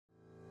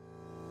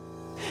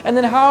And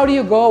then how do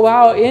you go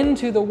out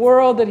into the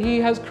world that He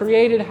has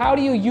created? How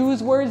do you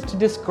use words to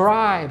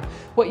describe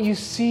what you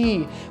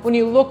see when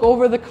you look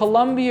over the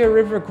Columbia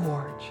River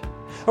Gorge?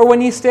 Or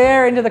when you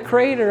stare into the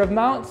crater of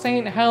Mount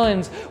St.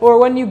 Helens, or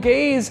when you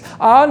gaze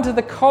onto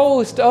the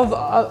coast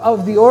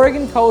of the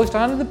Oregon coast,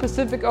 onto the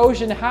Pacific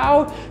Ocean,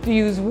 how do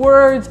you use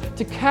words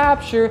to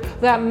capture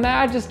that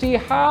majesty?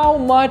 How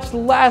much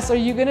less are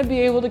you going to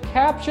be able to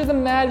capture the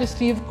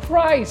majesty of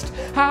Christ?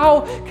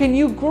 How can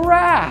you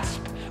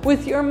grasp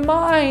with your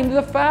mind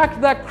the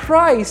fact that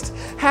Christ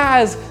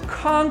has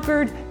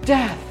conquered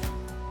death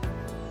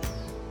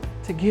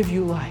to give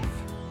you life?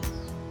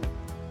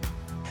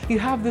 You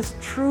have this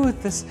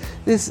truth,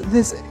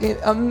 this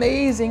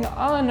amazing,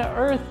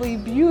 unearthly,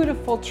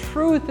 beautiful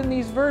truth in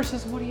these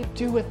verses. What do you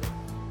do with it?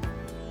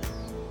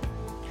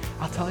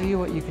 I'll tell you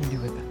what you can do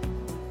with it.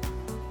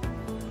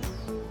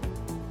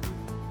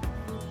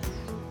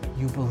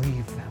 You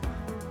believe them.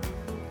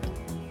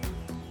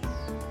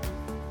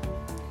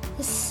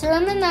 The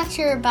sermon that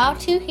you're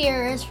about to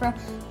hear is from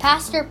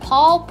Pastor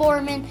Paul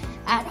Borman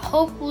at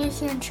Hope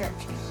Lutheran Church,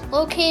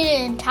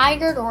 located in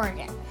Tigard,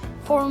 Oregon.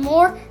 For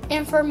more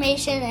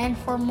information and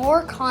for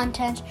more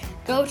content,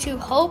 go to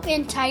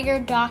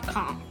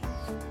hopeintigard.com.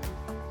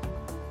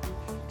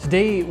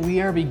 Today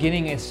we are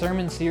beginning a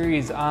sermon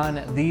series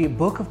on the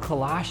book of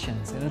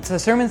Colossians, and it's a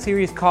sermon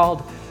series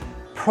called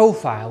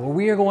Profile, where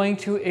we are going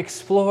to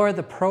explore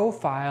the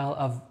profile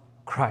of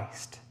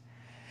Christ.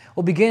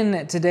 We'll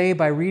begin today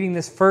by reading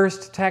this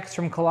first text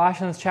from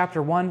Colossians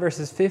chapter 1,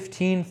 verses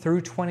 15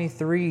 through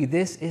 23.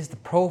 This is the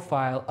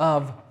profile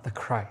of the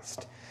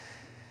Christ.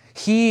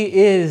 He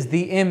is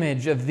the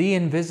image of the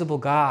invisible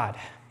God,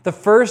 the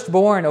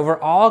firstborn over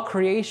all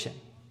creation.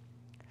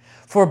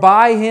 For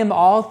by Him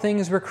all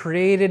things were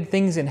created,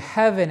 things in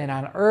heaven and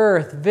on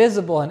earth,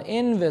 visible and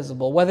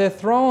invisible, whether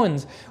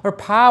thrones or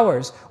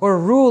powers or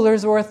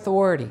rulers or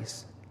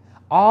authorities.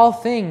 All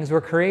things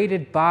were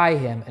created by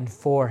Him and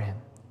for Him.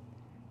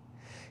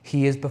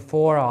 He is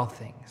before all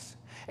things,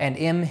 and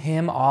in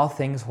Him all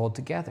things hold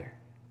together.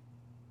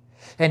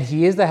 And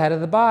He is the head of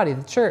the body,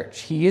 the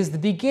church. He is the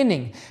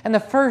beginning and the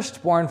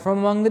firstborn from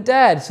among the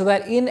dead, so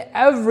that in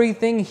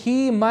everything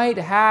He might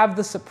have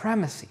the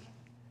supremacy.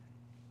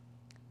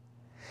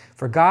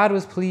 For God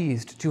was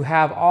pleased to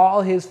have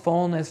all His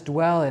fullness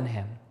dwell in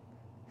Him,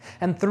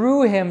 and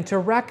through Him to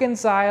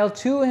reconcile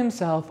to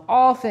Himself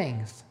all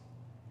things,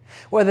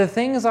 whether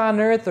things on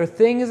earth or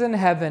things in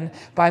heaven,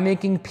 by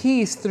making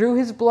peace through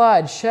His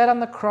blood shed on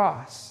the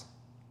cross.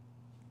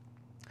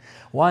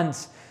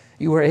 Once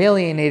you were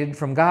alienated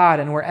from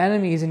God and were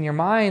enemies in your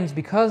minds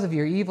because of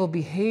your evil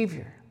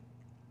behavior.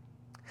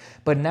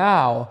 But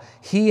now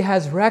He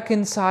has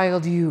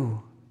reconciled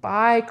you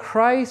by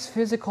Christ's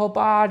physical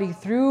body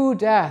through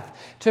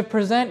death to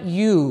present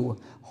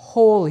you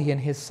holy in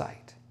His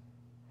sight,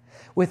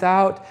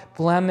 without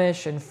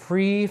blemish and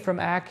free from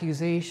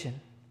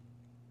accusation.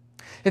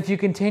 If you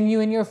continue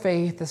in your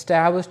faith,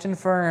 established and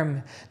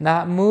firm,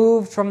 not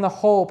moved from the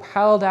hope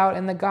held out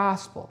in the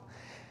gospel.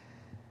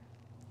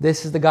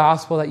 This is the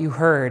gospel that you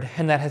heard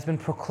and that has been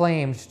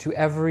proclaimed to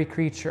every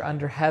creature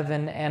under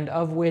heaven, and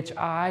of which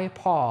I,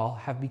 Paul,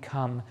 have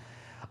become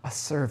a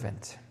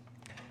servant.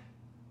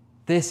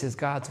 This is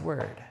God's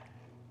word.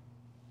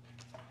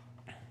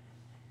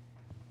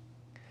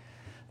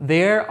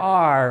 There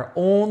are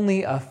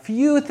only a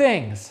few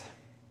things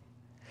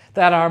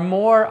that are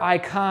more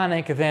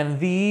iconic than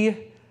the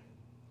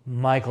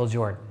Michael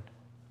Jordan.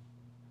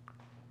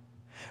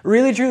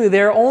 Really, truly,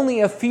 there are only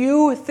a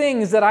few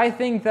things that I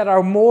think that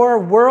are more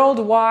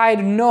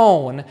worldwide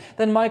known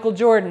than Michael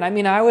Jordan. I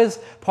mean, I was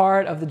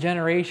part of the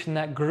generation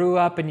that grew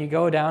up, and you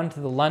go down to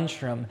the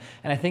lunchroom,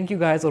 and I think you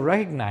guys will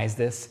recognize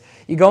this.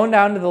 You go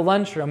down to the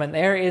lunchroom, and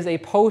there is a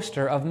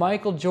poster of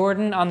Michael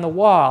Jordan on the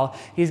wall.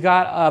 He's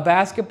got a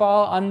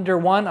basketball under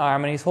one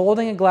arm, and he's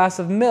holding a glass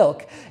of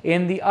milk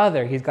in the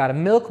other. He's got a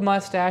milk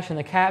mustache, and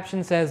the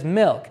caption says,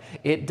 "Milk,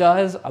 it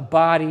does a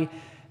body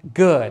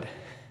good."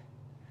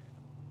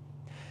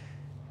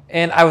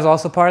 And I was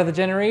also part of the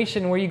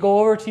generation where you go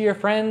over to your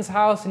friend's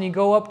house and you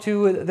go up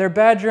to their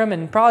bedroom,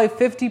 and probably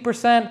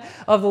 50%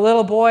 of the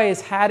little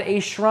boys had a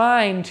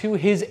shrine to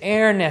his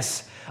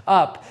airness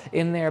up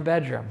in their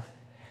bedroom.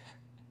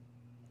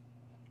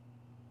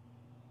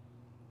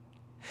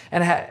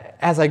 And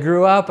as I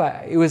grew up,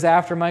 it was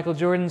after Michael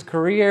Jordan's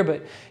career,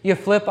 but you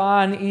flip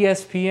on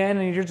ESPN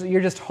and you're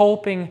just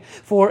hoping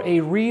for a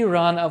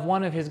rerun of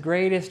one of his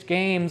greatest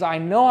games. I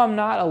know I'm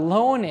not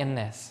alone in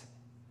this.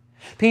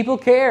 People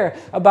care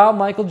about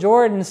Michael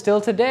Jordan still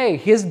today.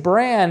 His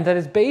brand that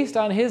is based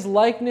on his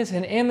likeness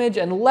and image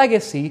and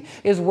legacy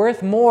is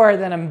worth more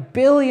than $1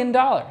 billion.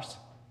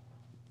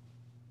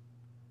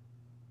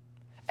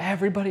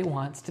 Everybody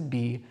wants to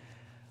be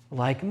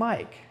like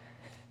Mike.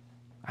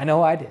 I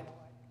know I did.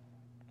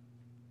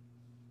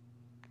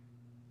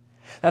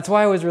 That's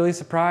why I was really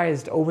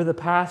surprised over the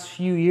past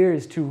few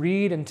years to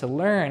read and to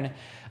learn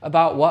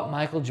about what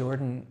Michael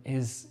Jordan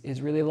is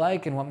really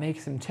like and what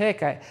makes him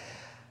tick.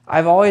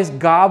 I've always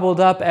gobbled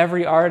up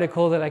every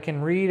article that I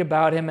can read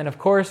about him. And of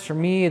course, for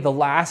me, The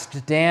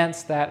Last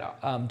Dance,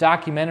 that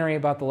documentary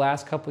about the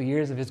last couple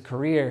years of his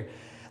career,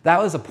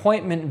 that was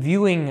appointment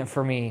viewing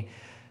for me.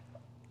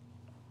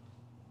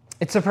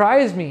 It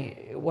surprised me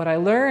what I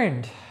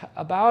learned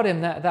about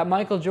him, that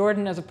Michael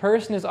Jordan as a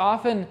person is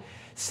often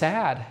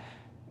sad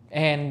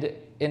and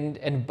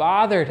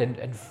bothered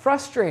and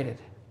frustrated.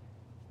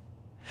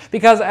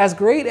 Because as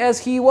great as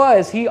he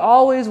was, he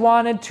always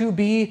wanted to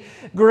be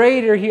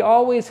greater. He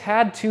always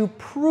had to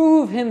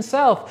prove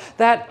himself.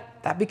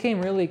 That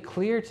became really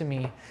clear to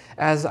me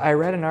as I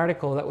read an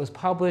article that was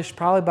published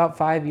probably about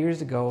 5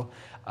 years ago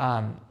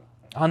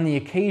on the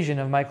occasion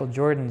of Michael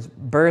Jordan's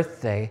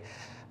birthday.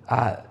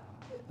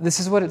 This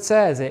is what it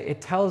says. It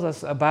tells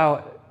us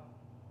about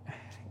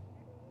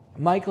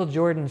Michael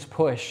Jordan's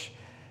push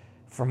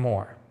for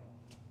more.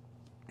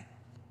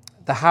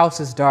 The house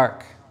is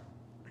dark.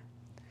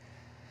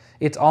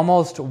 It's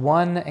almost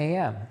 1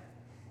 a.m.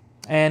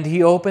 and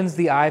he opens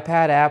the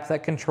iPad app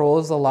that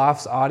controls the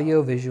loft's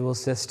audio-visual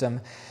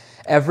system.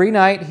 Every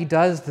night he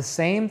does the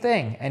same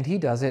thing, and he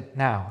does it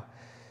now.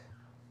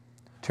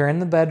 Turn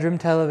the bedroom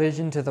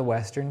television to the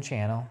Western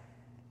Channel.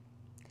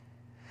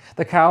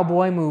 The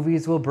cowboy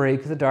movies will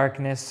break the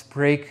darkness,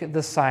 break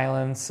the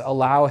silence,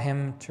 allow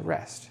him to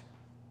rest.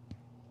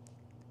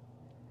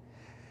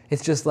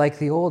 It's just like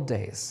the old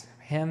days,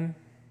 him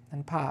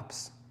and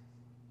Pops.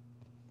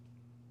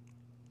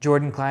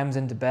 Jordan climbs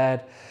into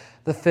bed.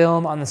 The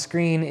film on the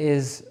screen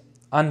is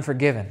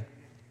Unforgiven.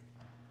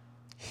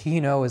 He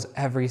knows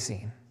every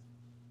scene.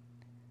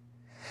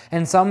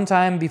 And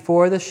sometime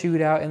before the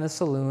shootout in the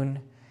saloon,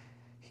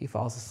 he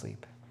falls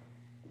asleep.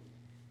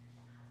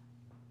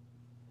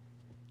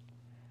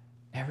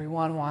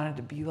 Everyone wanted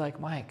to be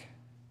like Mike.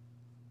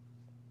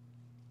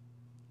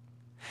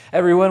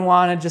 Everyone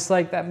wanted, just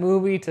like that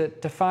movie, to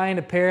find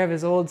a pair of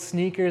his old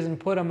sneakers and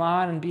put them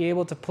on and be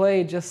able to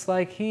play just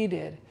like he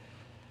did.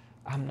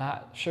 I'm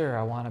not sure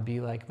I want to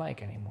be like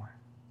Mike anymore.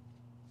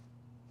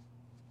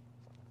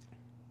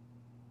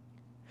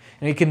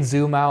 And you can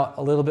zoom out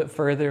a little bit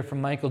further from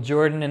Michael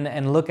Jordan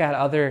and look at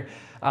other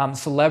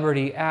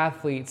celebrity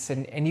athletes,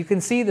 and you can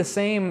see the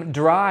same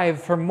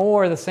drive for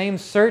more, the same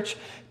search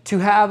to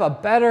have a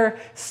better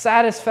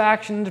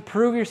satisfaction, to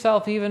prove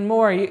yourself even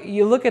more.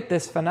 You look at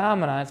this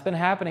phenomenon, it's been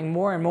happening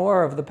more and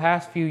more over the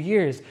past few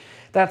years,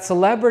 that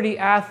celebrity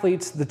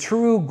athletes, the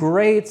true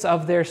greats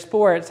of their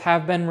sports,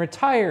 have been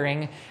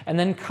retiring and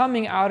then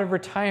coming out of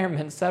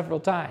retirement several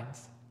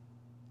times.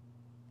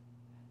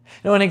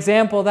 You know, an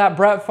example, that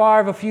Brett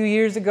Favre a few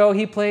years ago,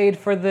 he played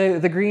for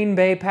the Green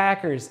Bay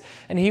Packers,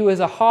 and he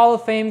was a Hall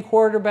of Fame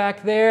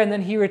quarterback there, and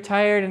then he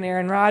retired and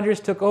Aaron Rodgers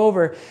took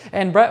over,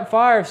 and Brett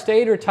Favre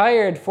stayed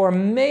retired for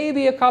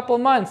maybe a couple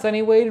months, then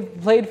he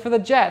played for the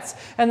Jets,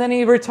 and then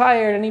he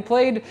retired,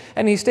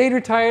 and he stayed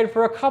retired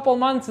for a couple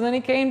months, and then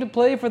he came to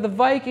play for the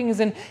Vikings,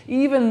 and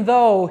even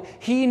though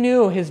he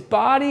knew his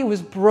body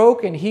was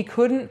broken, he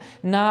couldn't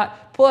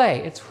not play.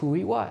 It's who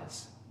he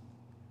was.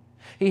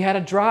 He had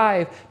a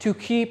drive to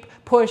keep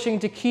pushing,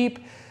 to keep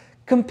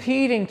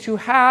competing, to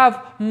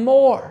have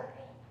more.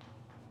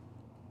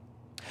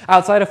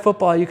 Outside of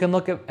football, you can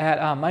look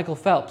at Michael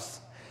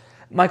Phelps.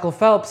 Michael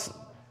Phelps,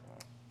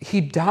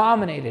 he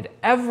dominated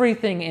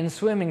everything in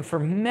swimming for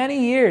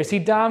many years. He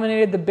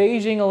dominated the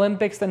Beijing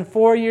Olympics, then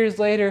 4 years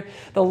later,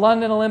 the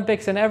London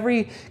Olympics, and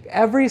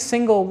every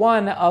single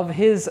one of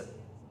his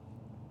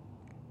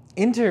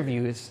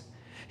interviews,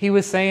 he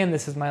was saying,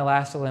 this is my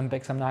last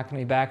Olympics, I'm not going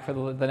to be back for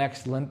the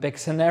next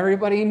Olympics. And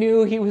everybody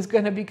knew he was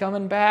going to be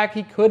coming back.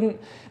 He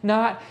couldn't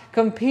not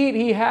compete.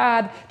 He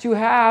had to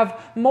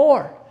have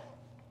more.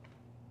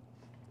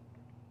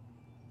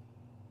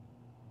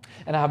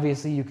 And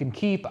obviously you can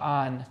keep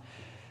on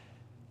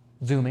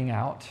zooming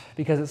out,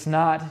 because it's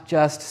not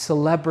just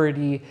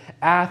celebrity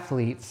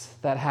athletes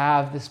that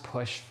have this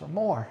push for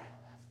more.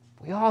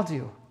 We all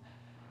do.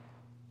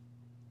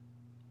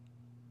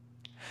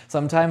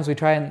 Sometimes we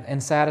try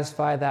and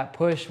satisfy that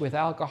push with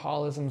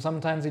alcoholism.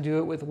 Sometimes we do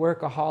it with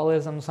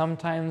workaholism.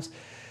 Sometimes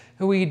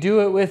we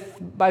do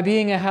it by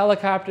being a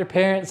helicopter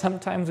parent.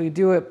 Sometimes we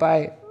do it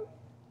by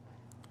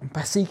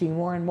seeking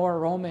more and more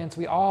romance.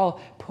 We all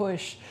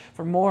push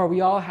for more.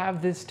 We all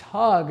have this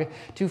tug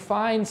to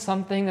find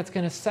something that's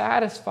going to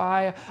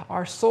satisfy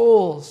our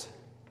souls.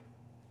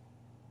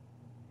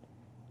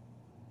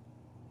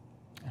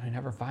 And we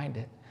never find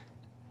it.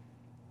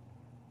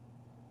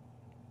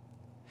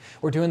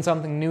 We're doing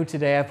something new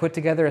today. I put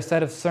together a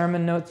set of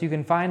sermon notes. You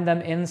can find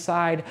them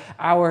inside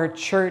our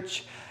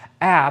church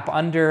app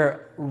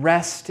under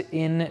Rest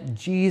in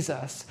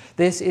Jesus.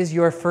 This is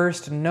your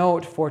first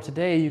note for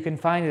today. You can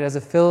find it as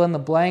a fill in the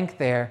blank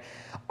there.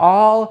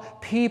 All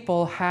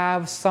people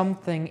have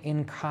something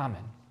in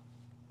common.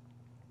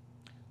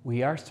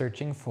 We are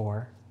searching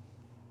for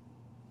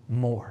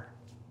more.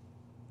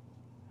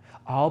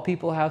 All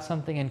people have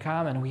something in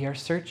common. We are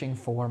searching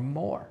for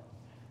more.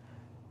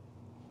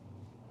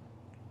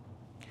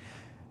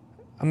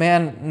 A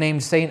man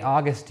named St.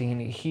 Augustine,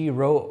 he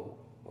wrote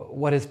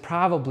what is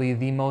probably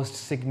the most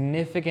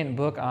significant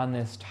book on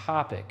this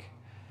topic.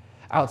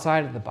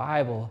 outside of the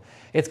Bible.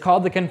 It's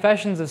called the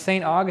Confessions of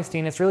St.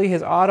 Augustine. It's really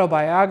his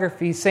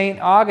autobiography. St.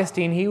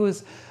 Augustine, he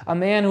was a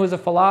man who was a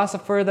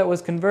philosopher that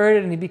was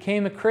converted, and he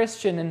became a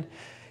Christian. And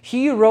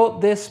he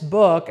wrote this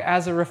book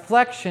as a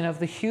reflection of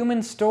the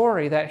human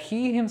story that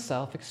he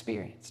himself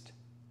experienced.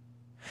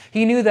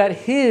 He knew that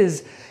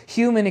his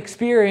human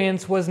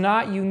experience was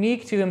not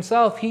unique to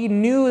himself. He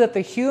knew that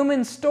the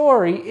human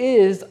story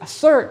is a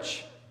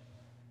search.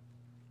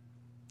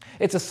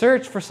 It's a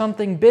search for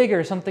something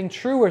bigger, something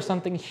truer,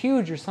 something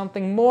huger,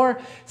 something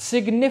more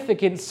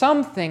significant,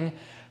 something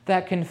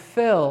that can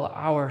fill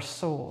our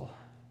soul.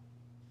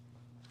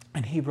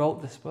 And he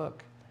wrote this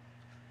book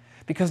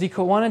because he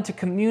wanted to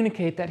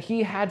communicate that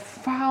he had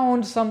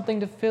found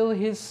something to fill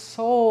his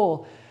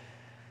soul.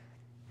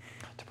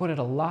 To put it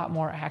a lot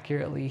more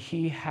accurately,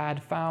 he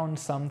had found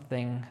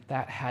something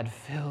that had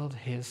filled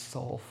his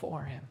soul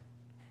for him.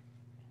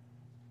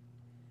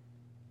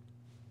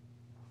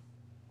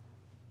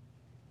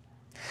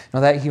 Now,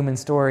 that human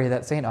story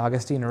that St.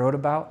 Augustine wrote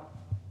about,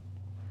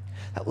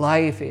 that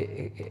life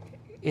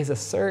is a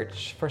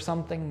search for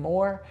something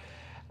more,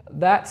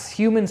 that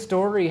human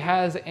story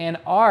has an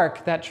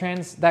arc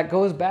that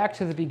goes back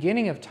to the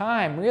beginning of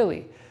time,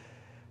 really.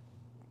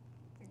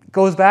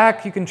 Goes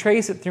back, you can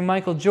trace it through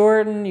Michael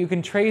Jordan, you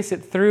can trace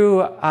it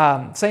through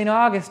St.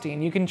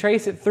 Augustine, you can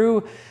trace it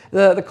through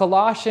the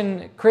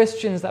Colossian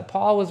Christians that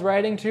Paul was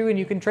writing to, and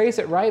you can trace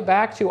it right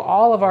back to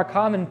all of our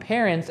common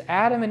parents,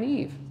 Adam and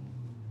Eve.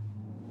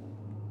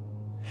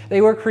 They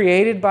were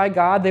created by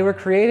God. They were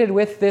created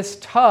with this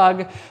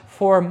tug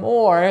for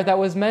more that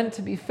was meant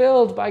to be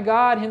filled by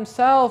God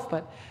himself.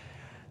 But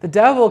the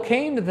devil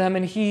came to them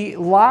and he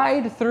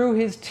lied through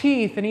his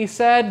teeth and he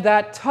said,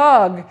 that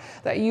tug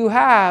that you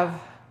have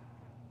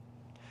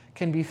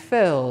can be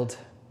filled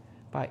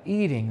by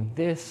eating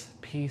this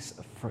piece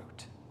of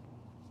fruit.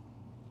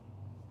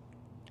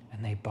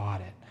 And they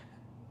bought it.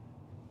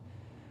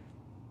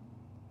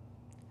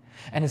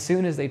 And as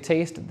soon as they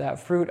tasted that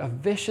fruit, a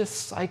vicious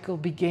cycle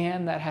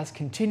began that has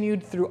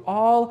continued through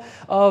all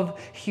of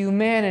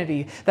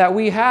humanity. That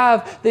we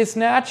have this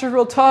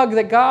natural tug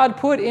that God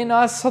put in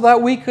us so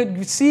that we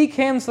could seek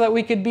Him, so that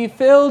we could be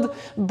filled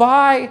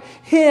by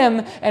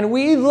Him. And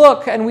we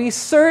look and we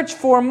search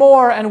for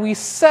more and we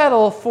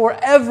settle for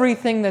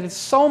everything that is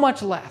so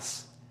much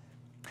less.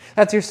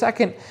 That's your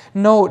second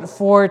note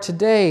for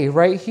today,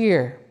 right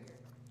here.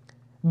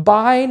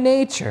 By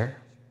nature,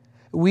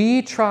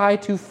 we try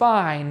to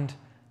find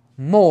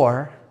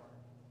more,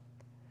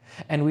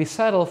 and we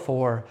settle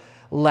for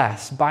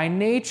less. By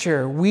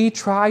nature, we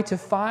try to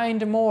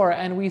find more,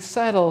 and we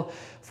settle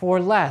for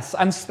less.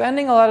 I'm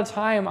spending a lot of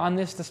time on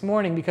this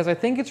morning because I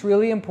think it's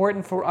really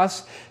important for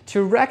us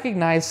to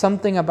recognize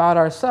something about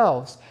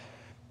ourselves.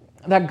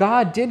 That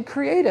God did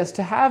create us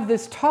to have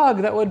this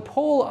tug that would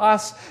pull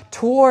us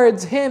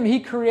towards Him.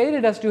 He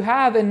created us to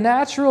have a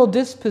natural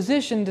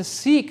disposition to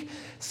seek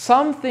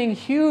something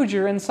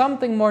huger and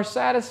something more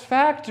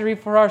satisfactory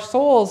for our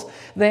souls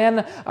than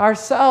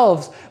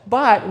ourselves.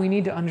 But we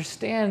need to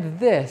understand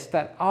this,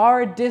 that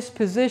our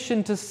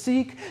disposition to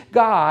seek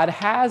God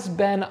has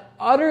been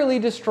utterly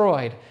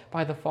destroyed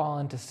by the fall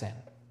into sin.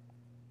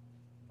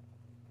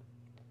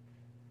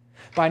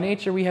 By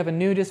nature, we have a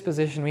new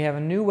disposition. We have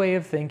a new way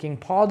of thinking.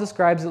 Paul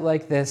describes it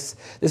like this.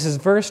 This is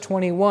verse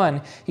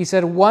 21. He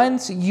said,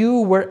 once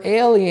you were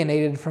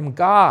alienated from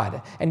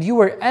God, and you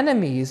were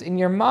enemies in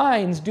your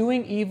minds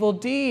doing evil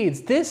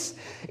deeds. This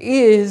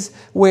is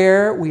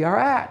where we are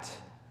at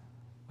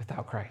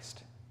without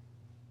Christ.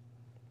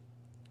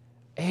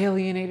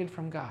 Alienated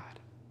from God.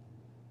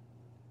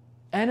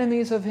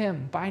 Enemies of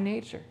Him by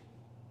nature.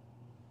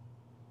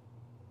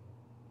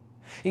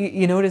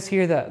 You notice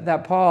here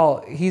that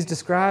Paul, he's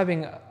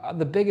describing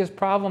the biggest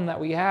problem that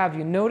we have.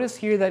 You notice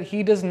here that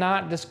he does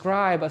not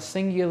describe a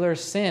singular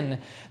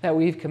sin that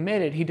we've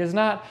committed. He does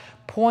not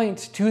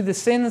point to the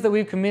sins that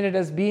we've committed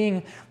as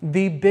being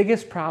the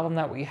biggest problem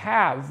that we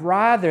have.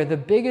 Rather, the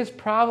biggest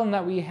problem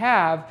that we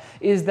have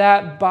is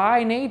that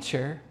by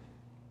nature,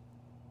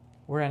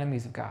 we're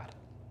enemies of God.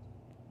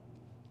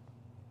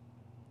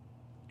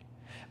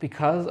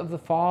 Because of the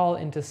fall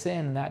into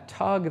sin, that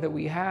tug that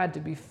we had to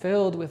be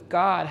filled with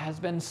God has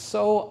been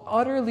so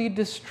utterly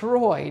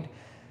destroyed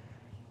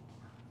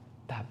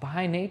that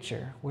by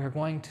nature we're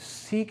going to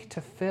seek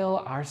to fill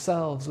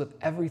ourselves with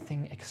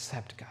everything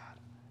except God.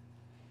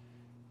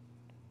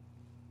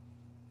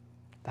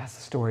 That's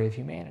the story of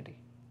humanity.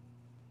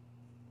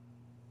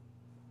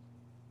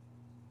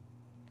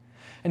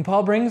 And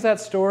Paul brings that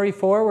story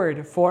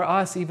forward for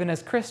us even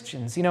as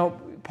Christians. You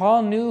know,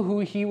 Paul knew who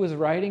he was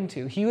writing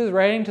to. He was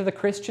writing to the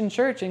Christian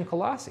church in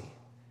Colossae.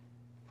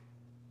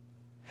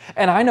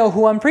 And I know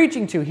who I'm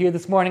preaching to here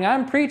this morning.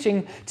 I'm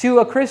preaching to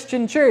a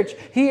Christian church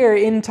here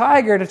in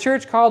Tigard, a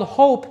church called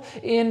Hope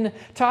in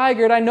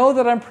Tigard. I know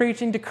that I'm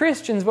preaching to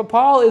Christians, but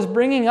Paul is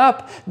bringing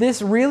up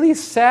this really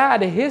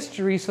sad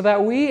history so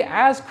that we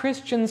as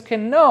Christians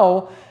can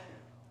know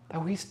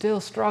that we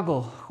still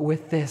struggle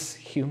with this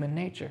human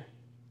nature.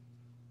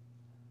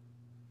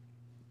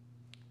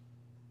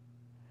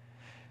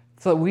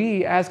 So that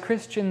we as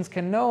Christians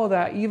can know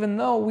that even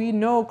though we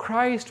know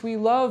Christ, we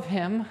love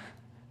Him,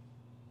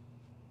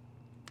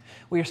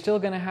 we are still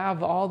going to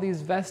have all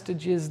these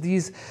vestiges,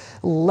 these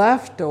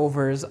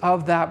leftovers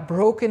of that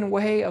broken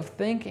way of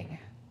thinking.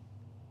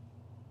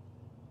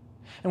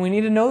 And we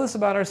need to know this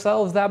about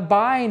ourselves, that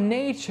by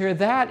nature,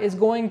 that is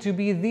going to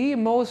be the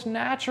most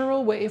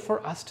natural way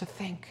for us to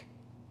think.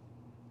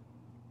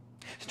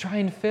 To try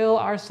and fill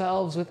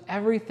ourselves with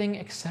everything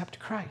except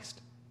Christ.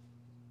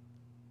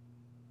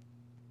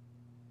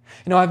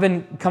 You know, I've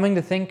been coming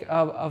to think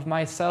of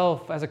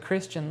myself as a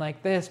Christian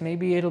like this.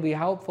 Maybe it'll be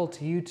helpful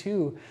to you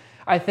too.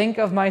 I think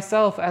of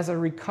myself as a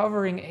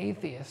recovering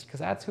atheist, because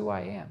that's who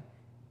I am.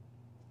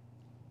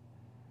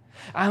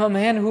 I'm a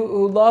man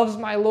who loves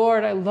my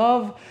Lord. I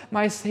love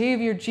my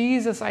Savior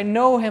Jesus. I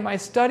know Him. I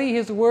study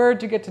His Word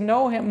to get to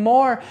know Him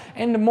more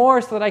and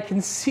more so that I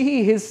can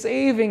see His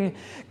saving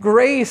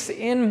grace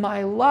in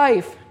my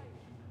life.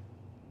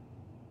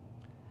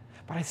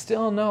 But I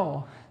still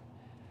know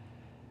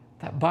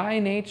that by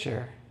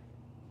nature,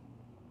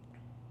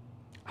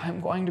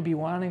 I'm going to be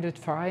wanting to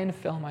try and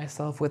fill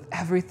myself with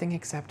everything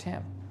except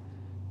Him.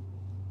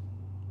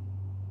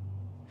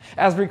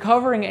 As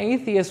recovering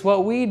atheists,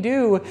 what we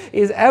do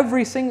is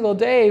every single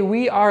day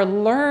we are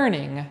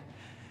learning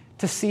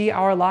to see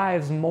our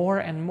lives more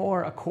and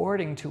more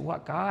according to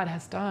what God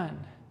has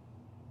done.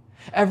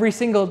 Every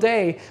single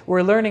day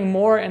we're learning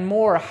more and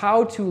more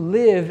how to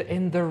live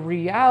in the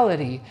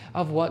reality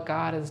of what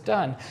God has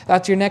done.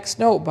 That's your next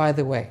note, by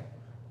the way.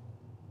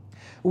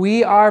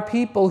 We are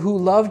people who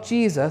love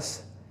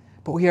Jesus,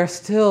 but we are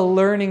still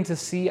learning to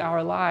see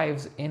our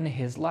lives in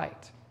His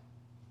light.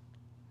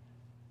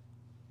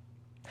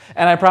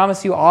 And I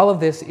promise you all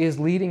of this is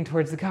leading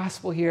towards the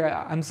gospel here.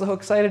 I'm so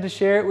excited to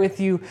share it with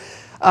you.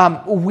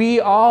 We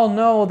all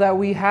know that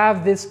we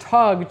have this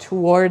tug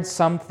towards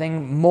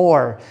something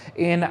more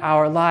in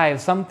our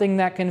lives, something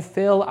that can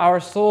fill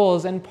our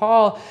souls. And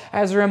Paul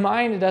has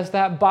reminded us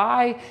that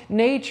by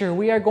nature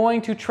we are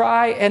going to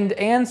try and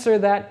answer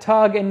that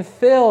tug and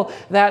fill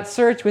that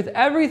search with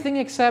everything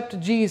except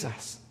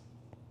Jesus.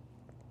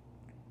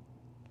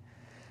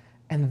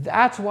 And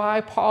that's why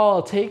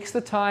Paul takes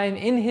the time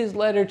in his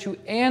letter to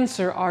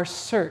answer our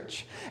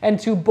search and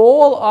to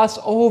bowl us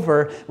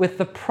over with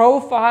the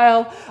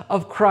profile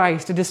of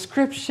Christ, a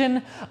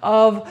description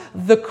of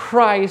the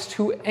Christ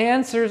who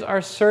answers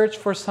our search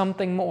for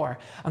something more.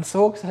 I'm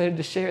so excited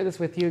to share this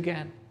with you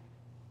again.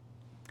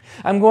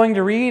 I'm going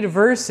to read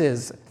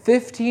verses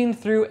 15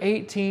 through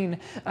 18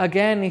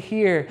 again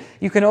here.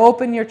 You can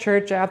open your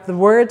church app. The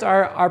words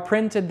are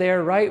printed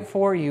there right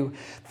for you.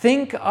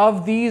 Think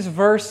of these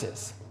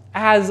verses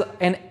as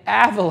an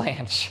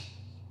avalanche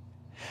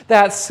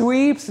that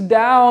sweeps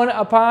down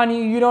upon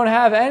you. You don't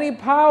have any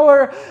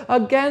power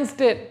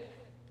against it.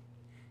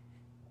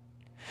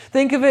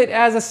 Think of it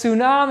as a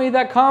tsunami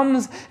that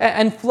comes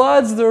and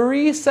floods the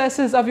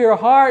recesses of your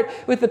heart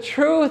with the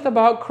truth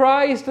about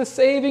Christ, the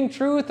saving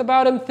truth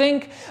about Him.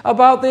 Think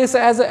about this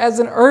as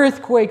an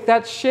earthquake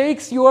that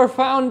shakes your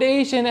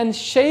foundation and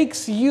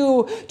shakes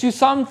you to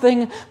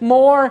something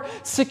more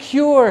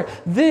secure.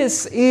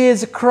 This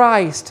is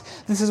Christ.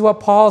 This is what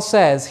Paul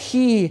says.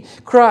 He,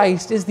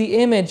 Christ, is the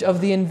image of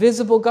the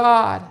invisible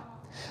God,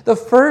 the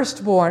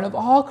firstborn of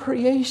all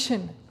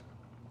creation.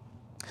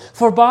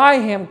 For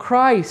by Him,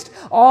 Christ,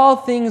 all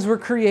things were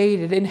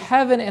created in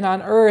heaven and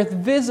on earth,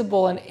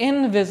 visible and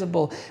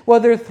invisible,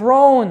 whether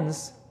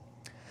thrones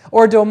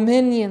or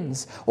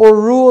dominions or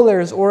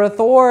rulers or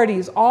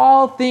authorities.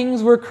 All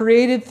things were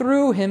created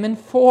through Him and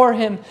for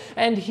Him,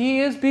 and He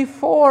is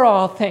before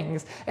all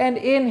things, and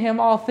in Him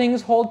all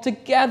things hold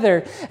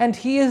together. And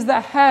He is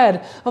the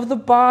head of the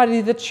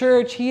body, the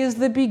church. He is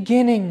the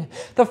beginning,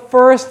 the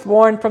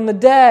firstborn from the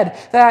dead,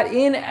 that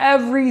in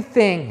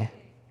everything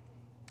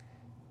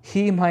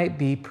He might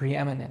be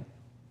preeminent.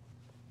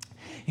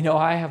 You know,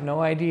 I have no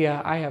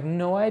idea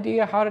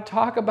how to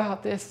talk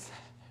about this.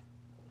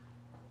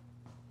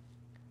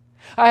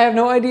 I have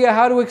no idea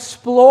how to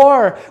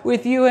explore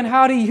with you and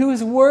how to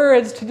use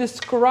words to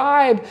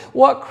describe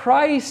what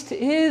Christ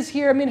is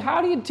here. I mean,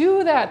 how do you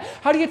do that?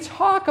 How do you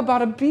talk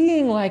about a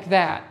being like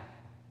that?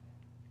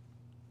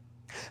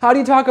 How do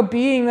you talk a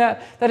being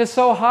that is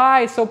so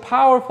high, so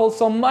powerful,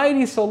 so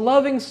mighty, so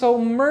loving, so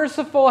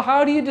merciful?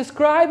 How do you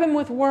describe Him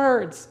with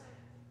words?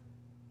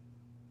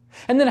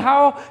 And then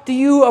how do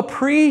you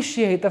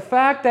appreciate the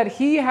fact that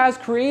He has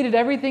created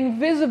everything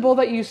visible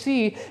that you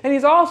see, and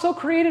He's also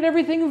created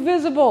everything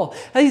visible?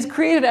 He's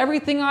created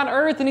everything on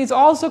earth, and He's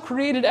also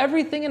created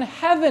everything in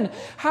heaven.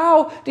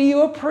 How do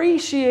you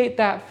appreciate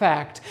that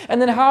fact? And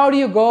then how do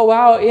you go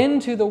out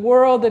into the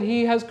world that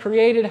He has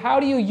created? How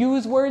do you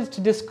use words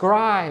to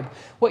describe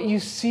what you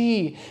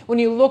see when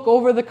you look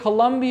over the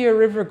Columbia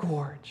River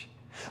Gorge?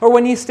 Or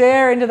when you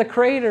stare into the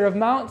crater of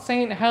Mount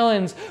St.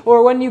 Helens,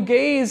 or when you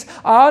gaze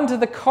onto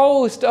the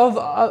coast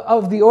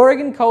of the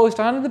Oregon coast,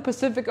 onto the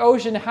Pacific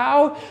Ocean,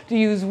 how do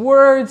you use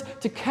words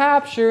to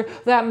capture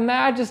that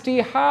majesty?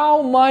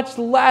 How much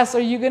less are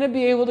you going to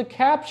be able to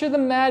capture the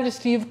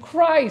majesty of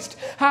Christ?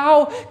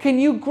 How can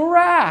you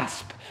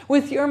grasp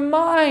with your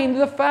mind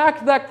the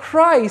fact that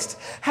Christ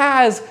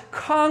has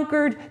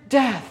conquered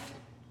death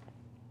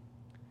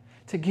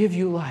to give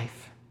you life?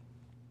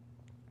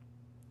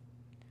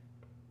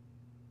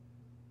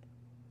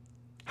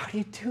 How do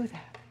you do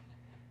that?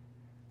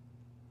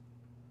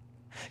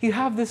 You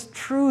have this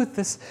truth,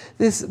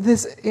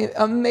 this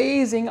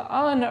amazing,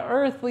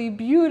 unearthly,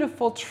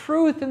 beautiful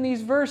truth in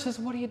these verses.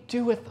 What do you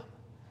do with them?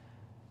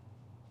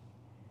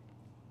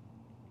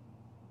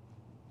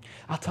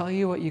 I'll tell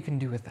you what you can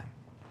do with them.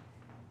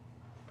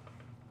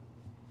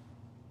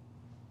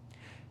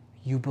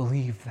 You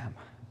believe them.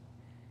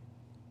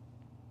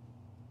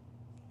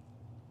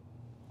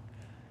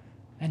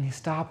 And you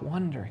stop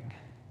wondering.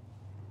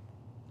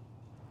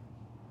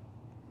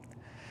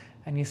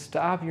 And you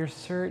stop your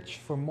search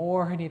for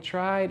more, and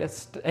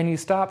you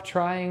stop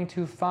trying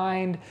to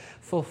find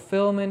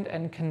fulfillment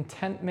and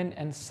contentment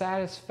and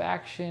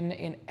satisfaction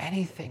in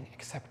anything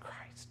except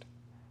Christ.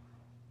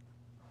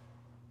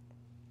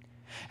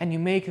 And you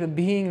make the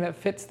being that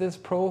fits this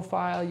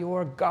profile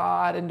your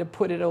God, and to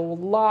put it a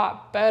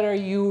lot better,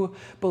 you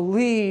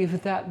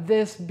believe that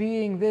this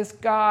being, this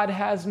God,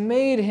 has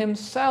made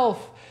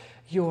himself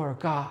your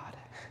God.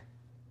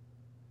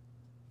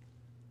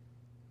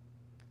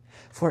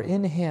 For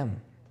in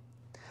him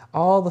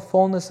all the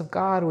fullness of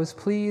God was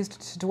pleased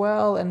to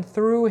dwell, and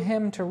through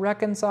him to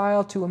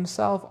reconcile to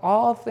himself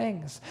all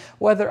things,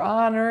 whether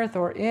on earth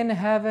or in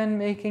heaven,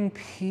 making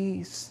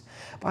peace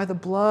by the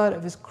blood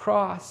of his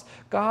cross.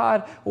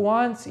 God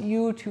wants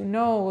you to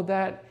know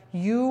that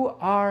you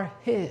are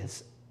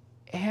his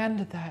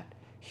and that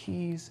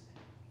he's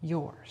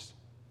yours.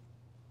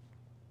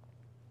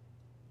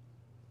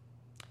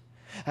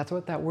 That's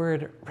what that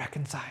word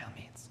reconcile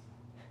means.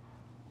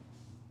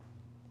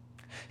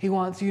 He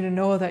wants you to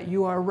know that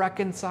you are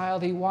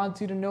reconciled. He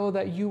wants you to know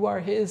that you are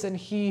his and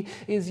he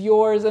is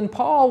yours. And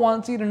Paul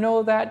wants you to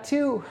know that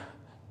too.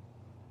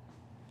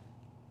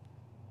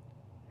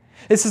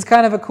 This is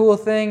kind of a cool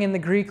thing in the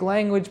Greek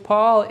language.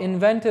 Paul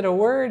invented a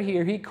word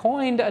here. He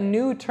coined a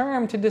new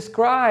term to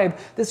describe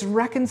this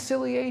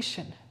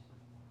reconciliation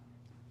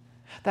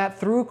that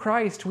through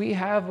Christ we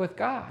have with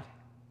God.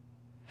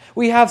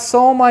 We have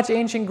so much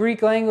ancient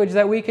Greek language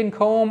that we can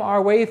comb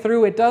our way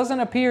through. It doesn't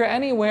appear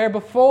anywhere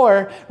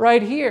before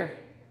right here.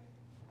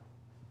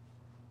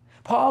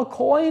 Paul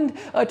coined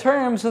a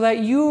term so that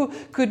you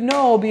could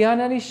know beyond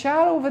any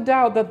shadow of a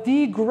doubt that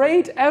the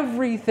great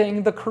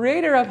everything, the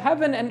creator of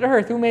heaven and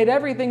earth, who made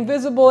everything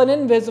visible and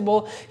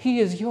invisible, he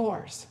is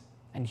yours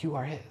and you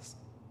are his.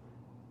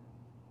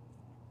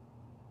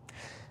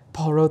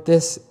 Paul wrote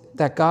this,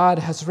 that God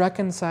has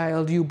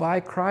reconciled you by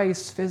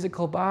Christ's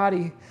physical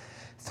body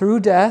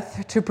through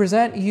death to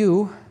present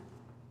you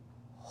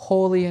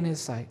holy in his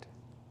sight,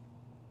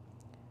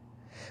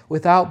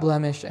 without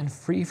blemish and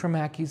free from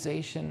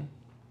accusation.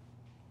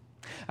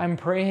 I'm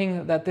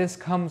praying that this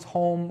comes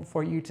home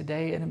for you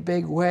today in a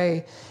big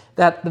way,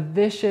 that the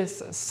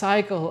vicious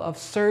cycle of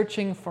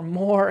searching for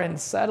more and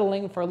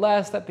settling for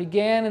less that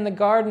began in the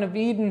Garden of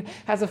Eden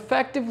has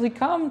effectively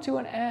come to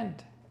an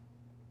end.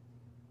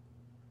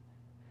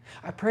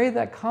 I pray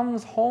that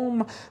comes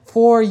home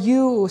for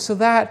you, so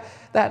that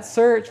that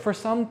search for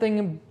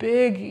something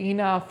big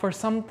enough, for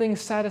something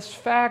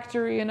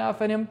satisfactory enough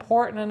and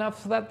important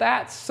enough, so that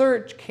that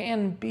search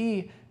can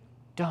be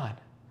done.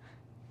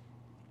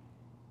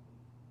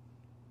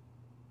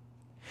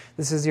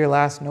 This is your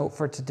last note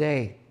for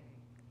today.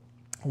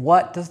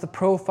 What does the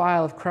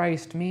profile of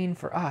Christ mean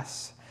for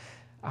us?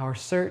 Our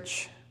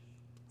search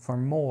for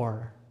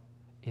more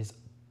is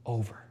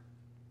over.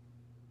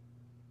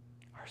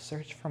 Our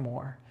search for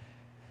more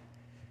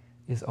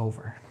is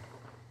over.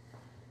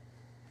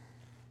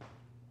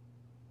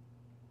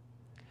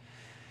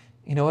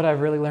 You know what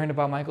I've really learned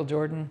about Michael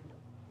Jordan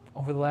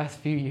over the last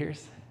few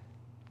years?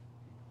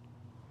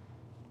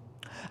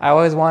 I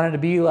always wanted to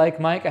be like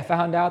Mike. I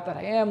found out that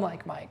I am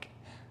like Mike.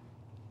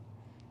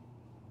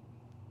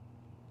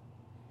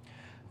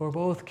 We're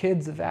both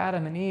kids of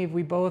Adam and Eve.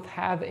 We both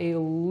have a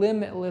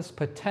limitless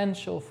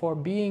potential for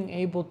being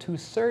able to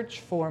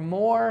search for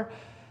more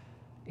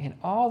in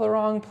all the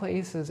wrong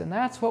places, and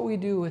that's what we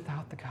do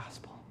without the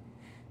gospel.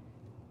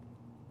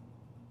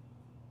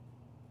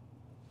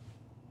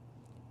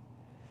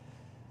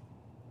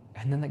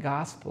 And then the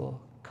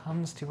gospel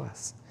comes to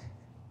us.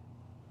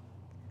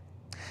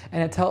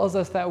 And it tells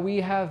us that we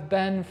have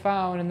been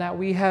found and that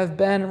we have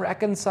been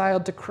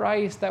reconciled to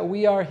Christ, that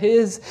we are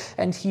his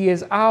and he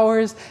is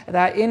ours,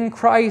 that in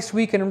Christ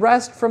we can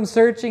rest from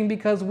searching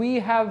because we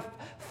have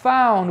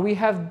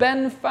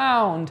been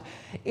found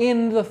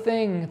in the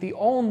thing, the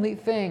only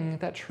thing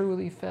that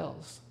truly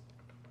fills.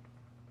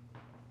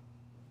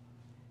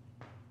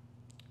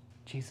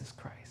 Jesus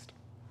Christ.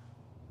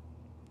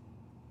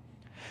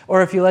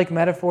 Or if you like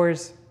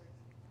metaphors,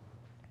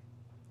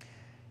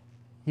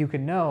 you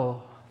can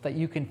know that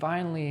you can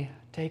finally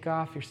take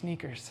off your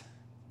sneakers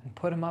and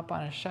put them up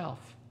on a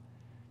shelf.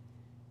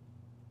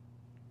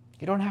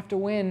 You don't have to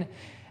win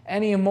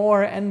any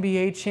more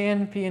NBA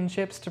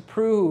championships to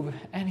prove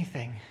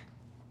anything.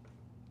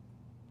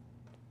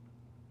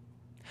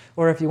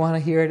 Or if you want to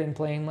hear it in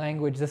plain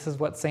language, this is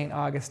what St.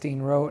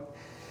 Augustine wrote.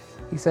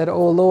 He said,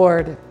 "O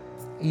Lord,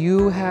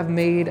 you have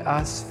made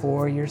us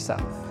for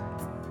yourself,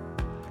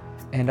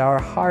 and our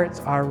hearts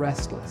are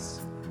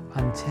restless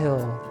until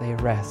they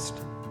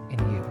rest in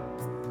you."